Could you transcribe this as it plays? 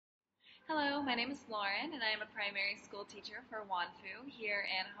Hello, my name is Lauren, and I am a primary school teacher for Wanfu here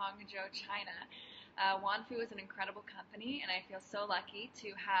in Hangzhou, China. Wanfu is an incredible company, and I feel so lucky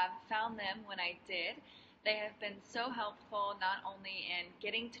to have found them when I did. They have been so helpful not only in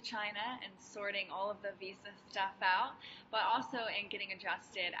getting to China and sorting all of the visa stuff out, but also in getting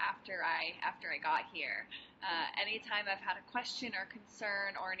adjusted after I got here. Anytime I've had a question or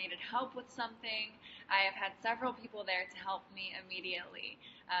concern or needed help with something, I have had several people there to help me immediately.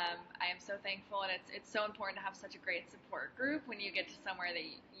 I am so thankful, and it's so important to have such a great support group when you get to somewhere that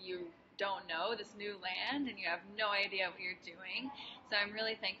you don't know, this new land, and you have no idea what you're doing. So I'm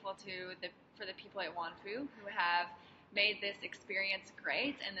really thankful for the people at Wanfu who have made this experience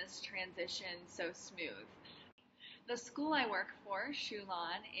great and this transition so smooth. The school I work for,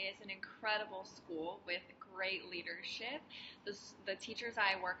 Shulan, is an incredible school with great leadership. The teachers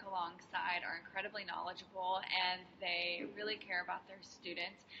I work alongside are incredibly knowledgeable, and they really care about their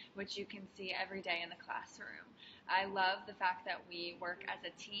students, which you can see every day in the classroom. I love the fact that we work as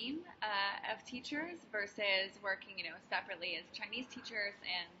a team of teachers versus working, separately as Chinese teachers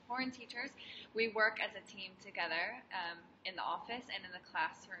and foreign teachers. We work as a team together in the office and in the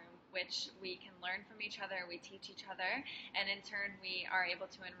classroom, which we can learn from each other, we teach each other, and in turn we are able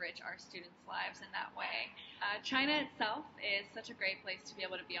to enrich our students' lives in that way. China itself is such a great place to be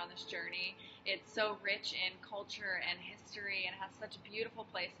able to be on this journey. It's so rich in culture and history and has such beautiful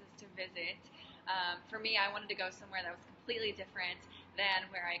places to visit. For me, I wanted to go somewhere that was completely different than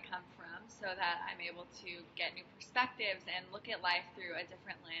where I come from so that I'm able to get new perspectives and look at life through a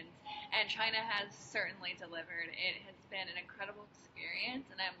different lens. And China has certainly delivered. It has been an incredible experience,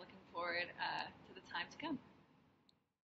 and I'm looking forward to the time to come.